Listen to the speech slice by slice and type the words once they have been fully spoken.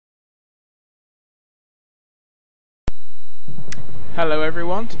Hello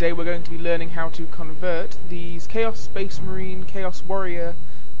everyone, today we're going to be learning how to convert these Chaos Space Marine, Chaos Warrior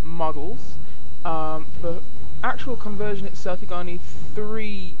models. For actual conversion itself, you're going to need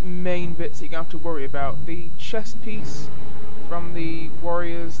three main bits that you're going to have to worry about. The chest piece from the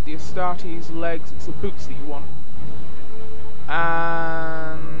Warriors, the Astartes, legs, it's the boots that you want,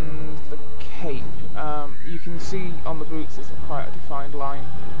 and the cape. You can see on the boots there's quite a defined line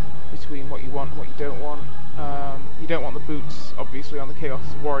between what you want and what you don't want. You don't want the boots, obviously, on the Chaos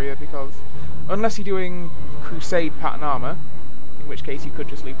Warrior, because unless you're doing Crusade pattern armour, in which case you could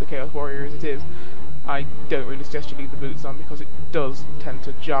just leave the Chaos Warrior as it is, I don't really suggest you leave the boots on, because it does tend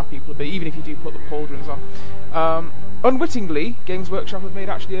to jar people a bit, even if you do put the pauldrons on. Unwittingly, Games Workshop have made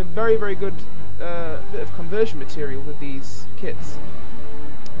actually a very, very good bit of conversion material with these kits,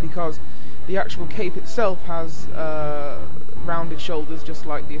 because the actual cape itself has rounded shoulders, just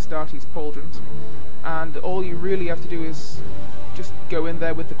like the Astartes pauldrons, and all you really have to do is just go in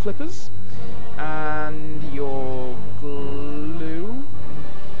there with the clippers and your glue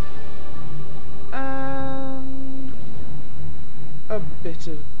and a bit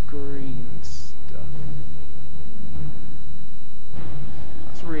of green stuff.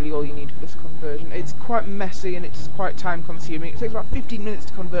 That's really all you need for this conversion. It's quite messy and it's quite time consuming. It takes about 15 minutes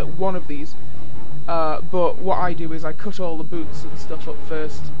to convert one of these, but what I do is I cut all the boots and stuff up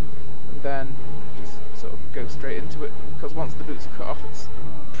first and then sort of go straight into it, because once the boots are cut off it's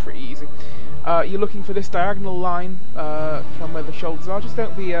pretty easy. You're looking for this diagonal line from where the shoulders are. Just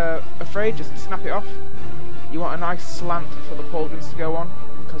don't be afraid, just snap it off. You want a nice slant for the pauldrons to go on,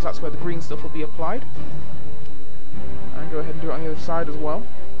 because that's where the green stuff will be applied. And go ahead and do it on the other side as well.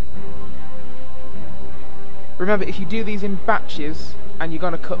 Remember, if you do these in batches and you're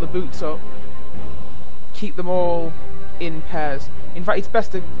going to cut the boots up, keep them all in pairs. In fact, it's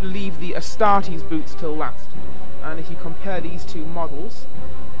best to leave the Astartes boots till last. And if you compare these two models,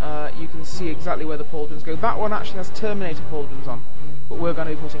 you can see exactly where the pauldrons go. That one actually has Terminator pauldrons on, but we're going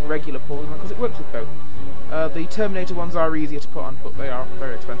to be putting regular pauldrons on because it works with both. The Terminator ones are easier to put on, but they are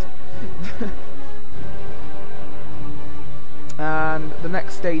very expensive. And the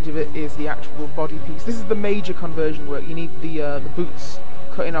next stage of it is the actual body piece. This is the major conversion work. You need the boots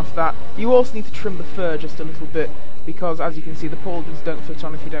cutting off that. You also need to trim the fur just a little bit, because as you can see the pauldrons don't fit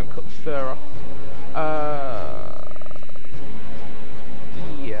on if you don't cut the fur off.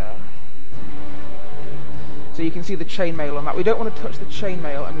 Yeah. So you can see the chainmail on that. We don't want to touch the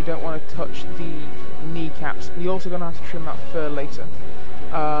chainmail and we don't want to touch the kneecaps. We're also going to have to trim that fur later.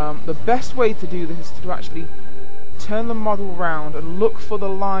 The best way to do this is to actually turn the model round and look for the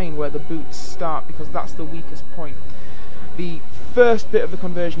line where the boots start, because that's the weakest point. The first bit of the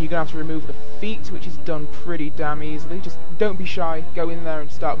conversion, you're going to have to remove the feet, which is done pretty damn easily. Just don't be shy, go in there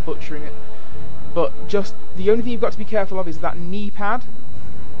and start butchering it. But just the only thing you've got to be careful of is that knee pad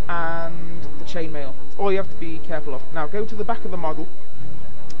and the chainmail. That's all you have to be careful of. Now go to the back of the model,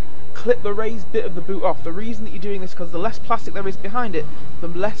 clip the raised bit of the boot off. The reason that you're doing this is because the less plastic there is behind it, the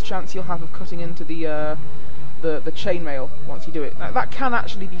less chance you'll have of cutting into the chainmail once you do it. Now that can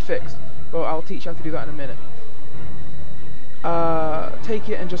actually be fixed, but I'll teach you how to do that in a minute. Take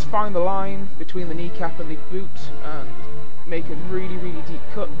it and just find the line between the kneecap and the boot and make a really, really deep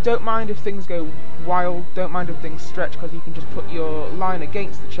cut. Don't mind if things go wild, don't mind if things stretch, because you can just put your line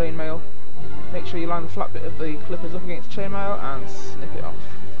against the chainmail. Make sure you line the flat bit of the clippers up against the chainmail and snip it off.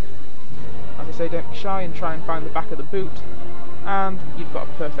 As I say, don't be shy and try and find the back of the boot, and you've got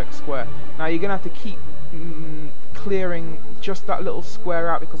a perfect square. Now you're going to have to keep clearing just that little square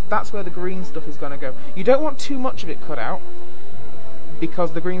out, because that's where the green stuff is going to go. You don't want too much of it cut out,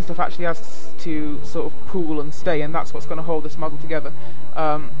 because the green stuff actually has to sort of pool and stay, and that's what's going to hold this model together.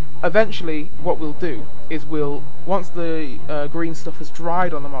 Eventually what we'll do is once the green stuff has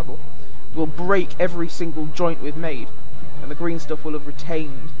dried on the model, we'll break every single joint we've made, and the green stuff will have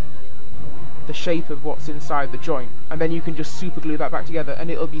retained the shape of what's inside the joint, and then you can just super glue that back together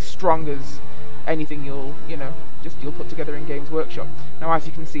and it'll be strong as anything you'll put together in Games Workshop. Now as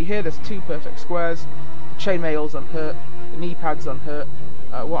you can see here, there's two perfect squares. The chainmail's unhurt, the knee pad's unhurt.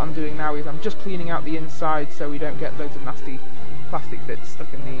 What I'm doing now is I'm just cleaning out the inside so we don't get loads of nasty plastic bits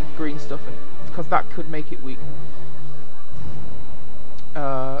stuck in the green stuff, because that could make it weak.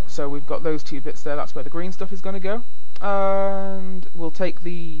 So we've got those two bits there, that's where the green stuff is going to go. And we'll take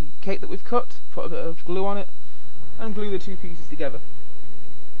the cape that we've cut, put a bit of glue on it, and glue the two pieces together.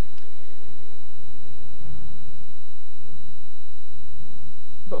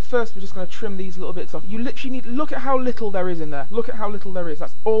 But first we're just going to trim these little bits off. You literally need, look at how little there is in there. Look at how little there is.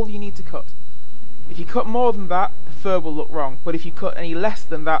 That's all you need to cut. If you cut more than that, the fur will look wrong. But if you cut any less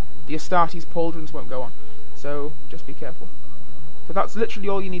than that, the Astartes pauldrons won't go on. So just be careful. But that's literally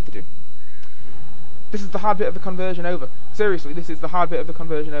all you need to do. This is the hard bit of the conversion over. Seriously, this is the hard bit of the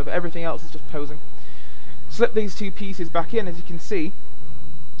conversion over. Everything else is just posing. Slip these two pieces back in. As you can see,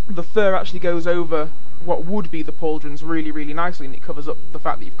 the fur actually goes over what would be the pauldrons really, really nicely, and it covers up the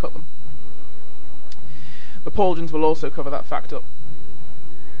fact that you've cut them. The pauldrons will also cover that fact up.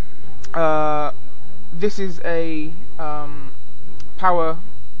 This is a power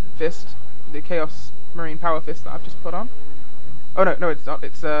fist, the Chaos Marine power fist that I've just put on. Oh no, it's not.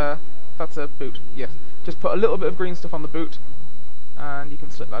 It's that's a boot. Yes, just put a little bit of green stuff on the boot, and you can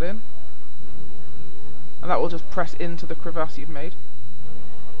slip that in, and that will just press into the crevasse you've made.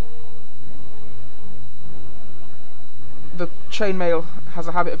 The chainmail has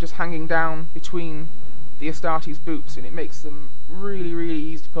a habit of just hanging down between the Astartes boots, and it makes them really, really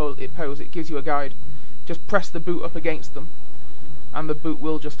easy to pose. It gives you a guide. Just press the boot up against them, and the boot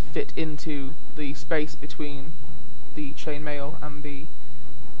will just fit into the space between the chainmail and the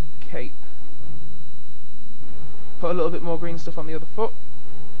cape. Put a little bit more green stuff on the other foot,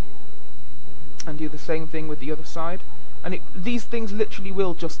 and do the same thing with the other side. And these things literally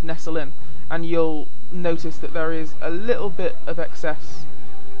will just nestle in, and you'll notice that there is a little bit of excess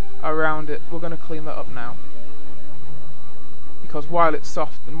around it. We're going to clean that up now, because while it's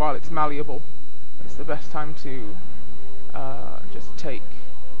soft and while it's malleable, it's the best time to just take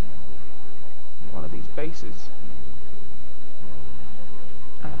one of these bases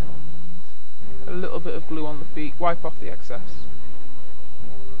and a little bit of glue on the feet, wipe off the excess,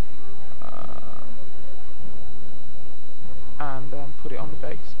 and then put it on the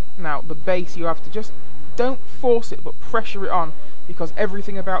base. Now the base, you have to just, don't force it, but pressure it on, because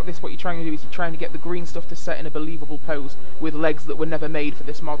everything about this, what you're trying to do is you're trying to get the green stuff to set in a believable pose with legs that were never made for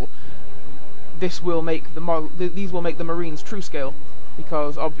this model. This will make the model, these will make the Marines Truescale,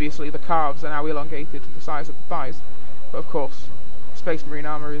 because obviously the calves are now elongated to the size of the thighs. But of course, Space Marine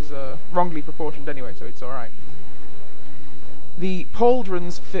armour is wrongly proportioned anyway, so it's alright. The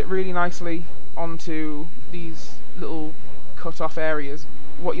pauldrons fit really nicely onto these little cut-off areas.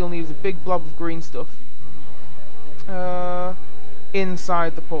 What you'll need is a big blob of green stuff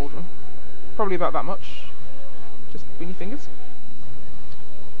inside the pauldron. Probably about that much, just between your fingers.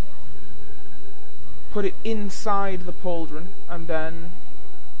 Put it inside the pauldron, and then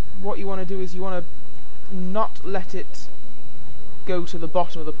what you want to do is you want to not let it go to the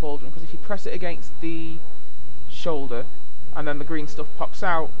bottom of the pauldron, because if you press it against the shoulder and then the green stuff pops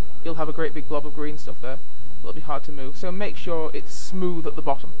out, you'll have a great big blob of green stuff there. It'll be hard to move, so make sure it's smooth at the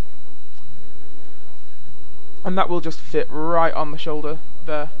bottom, and that will just fit right on the shoulder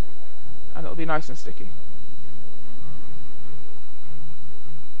there, and it'll be nice and sticky.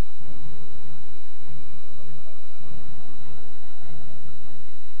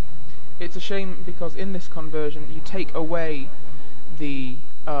 It's a shame, because in this conversion you take away the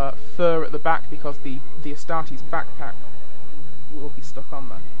fur at the back, because the Astartes backpack will be stuck on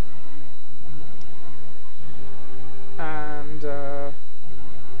there. And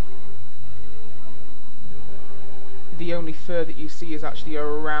the only fur that you see is actually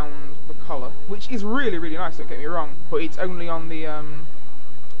around the collar, which is really, really nice, don't get me wrong, but it's only on the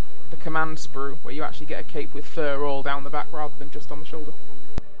command sprue, where you actually get a cape with fur all down the back rather than just on the shoulder.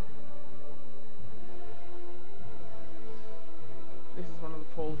 This is one of the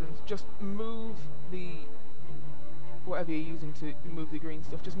pauldrons. Just move whatever you're using to move the green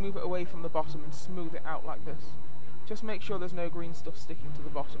stuff, just move it away from the bottom and smooth it out like this. Just make sure there's no green stuff sticking to the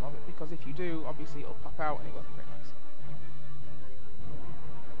bottom of it, because if you do, obviously it'll pop out and it won't be very nice.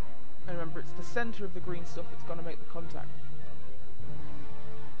 And remember, it's the centre of the green stuff that's going to make the contact.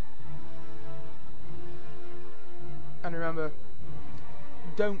 And remember,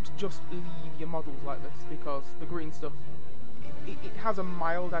 don't just leave your models like this, because the green stuff, it has a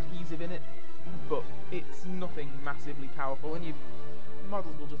mild adhesive in it, but it's nothing massively powerful, and your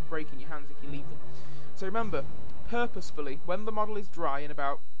models will just break in your hands if you leave them. So remember, purposefully, when the model is dry in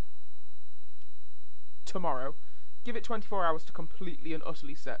about tomorrow, give it 24 hours to completely and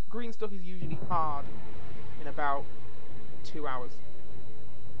utterly set. Green stuff is usually hard in about 2 hours,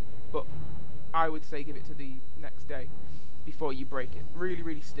 but I would say give it to the next day before you break it. Really,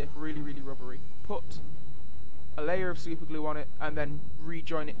 really stiff, really, really rubbery. Put a layer of super glue on it, and then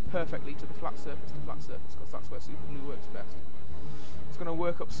rejoin it perfectly to the flat surface, because that's where super glue works best. It's going to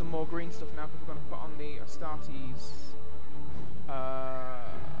work up some more green stuff now, because we're going to put on the Astartes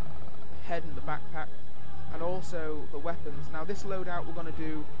head and the backpack, and also the weapons. Now this loadout we're going to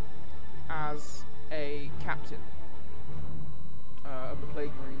do as a captain of the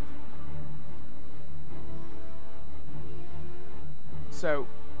Plague Marines. So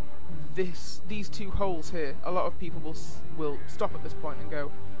these two holes here, a lot of people will stop at this point and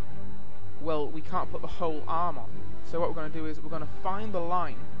go, well, we can't put the whole arm on. So what we're going to do is we're going to find the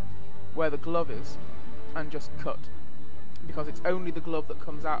line where the glove is and just cut, because it's only the glove that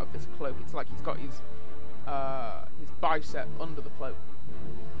comes out of this cloak. It's like he's got his bicep under the cloak.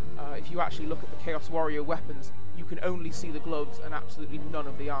 If you actually look at the Chaos Warrior weapons, you can only see the gloves and absolutely none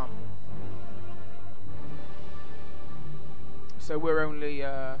of the arm. So we're only,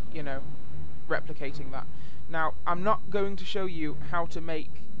 replicating that. Now, I'm not going to show you how to make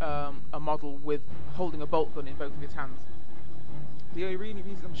a model with holding a bolt gun in both of his hands. The only reason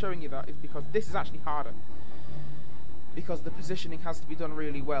I'm showing you that is because this is actually harder. Because the positioning has to be done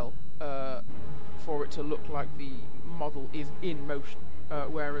really well for it to look like the model is in motion.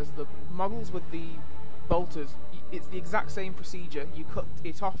 Whereas the models with the bolters, it's the exact same procedure. You cut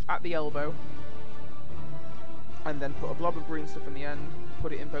it off at the elbow, and then put a blob of green stuff in the end,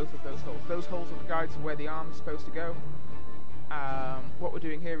 put it in both of those holes. Those holes are the guides of where the arm is supposed to go. What we're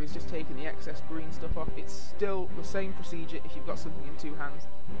doing here is just taking the excess green stuff off. It's still the same procedure if you've got something in two hands,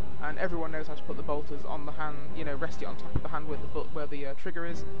 and everyone knows how to put the bolters on the hand, rest it on top of the hand where the trigger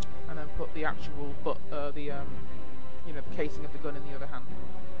is, and then put the actual the casing of the gun in the other hand.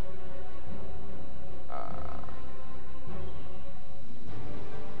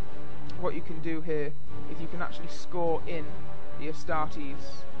 What you can do here is you can actually score in the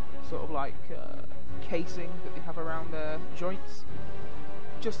Astartes sort of like casing that they have around their joints.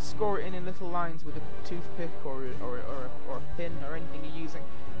 Just score it in little lines with a toothpick or a pin or anything you're using.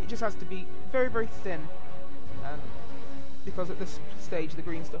 It just has to be very, very thin, because at this stage the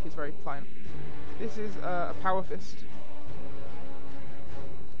green stuff is very pliant. This is a power fist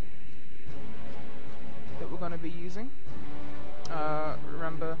that we're going to be using.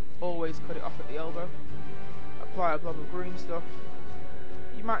 Remember, always cut it off at the elbow. Apply a blob of green stuff.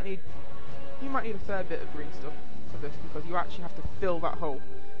 You might need a fair bit of green stuff for this, because you actually have to fill that hole.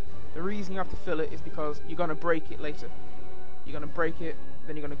 The reason you have to fill it is because you're going to break it later. You're going to break it,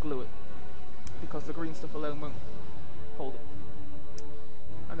 then you're going to glue it, because the green stuff alone won't hold it.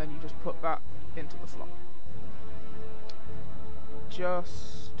 And then you just put that into the slot.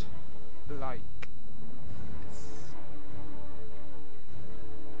 Just like this.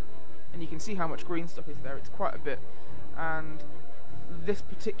 And you can see how much green stuff is there. It's quite a bit. And this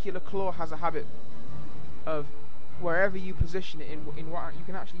particular claw has a habit of wherever you position it in what you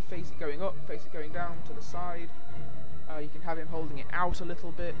can actually face it going up, face it going down, to the side. You can have him holding it out a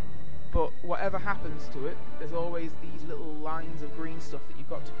little bit, but whatever happens to it, there's always these little lines of green stuff that you've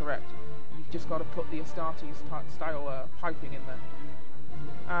got to correct. You've just got to put the Astartes style piping in there.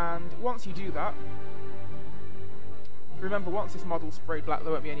 And once you do that, remember, once this model's sprayed black,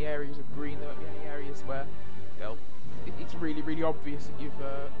 there won't be any areas of green, there won't be any areas where it's really, really obvious that you've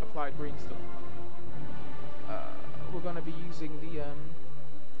applied green stuff. We're going to be using the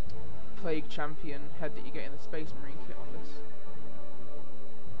Plague Champion head that you get in the Space Marine kit on this.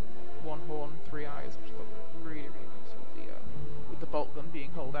 One horn, three eyes, which look really, really nice with the bolt gun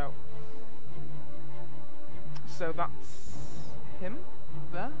being held out. So that's him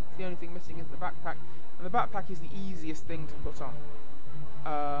there. The only thing missing is the backpack, and the backpack is the easiest thing to put on.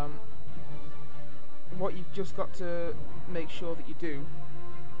 What you've just got to make sure that you do,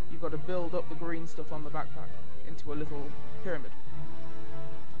 you've got to build up the green stuff on the backpack into a little pyramid.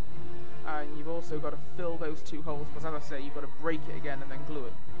 And you've also got to fill those two holes, because as I say, you've got to break it again and then glue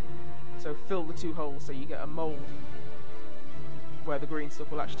it. So fill the two holes so you get a mould where the green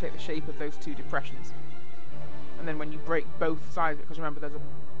stuff will actually take the shape of those two depressions. And then when you break both sides, because remember there's a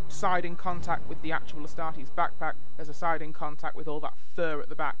side in contact with the actual Astartes backpack, there's a side in contact with all that fur at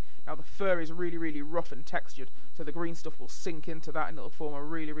the back. Now the fur is really, really rough and textured, so the green stuff will sink into that and it'll form a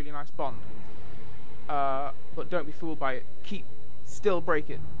really, really nice bond. But don't be fooled by it. Still break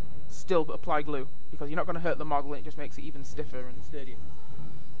it, still apply glue, because you're not going to hurt the model, and it just makes it even stiffer and sturdier.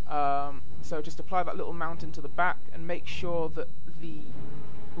 So just apply that little mount into the back and make sure that the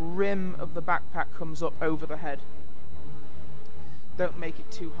rim of the backpack comes up over the head. Don't make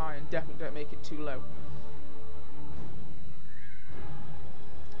it too high, and definitely don't make it too low.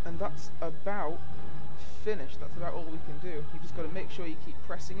 And that's about finished. That's about all we can do. You've just got to make sure you keep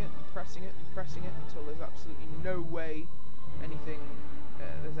pressing it and pressing it and pressing it until there's absolutely no way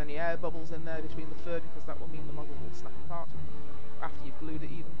there's any air bubbles in there between the fur, because that will mean the model will snap apart after you've glued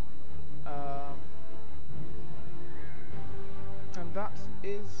it even. And that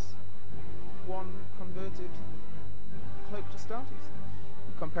is one converted cloaked Astartes.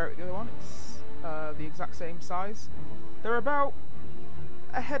 Compare it with the other one, it's the exact same size. They're about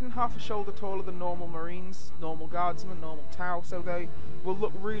a head and half a shoulder taller than normal Marines, normal Guardsmen, normal Tau, so they will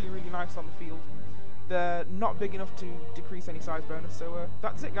look really, really nice on the field. They're not big enough to decrease any size bonus, so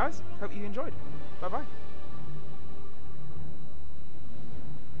that's it guys. Hope you enjoyed. Bye bye.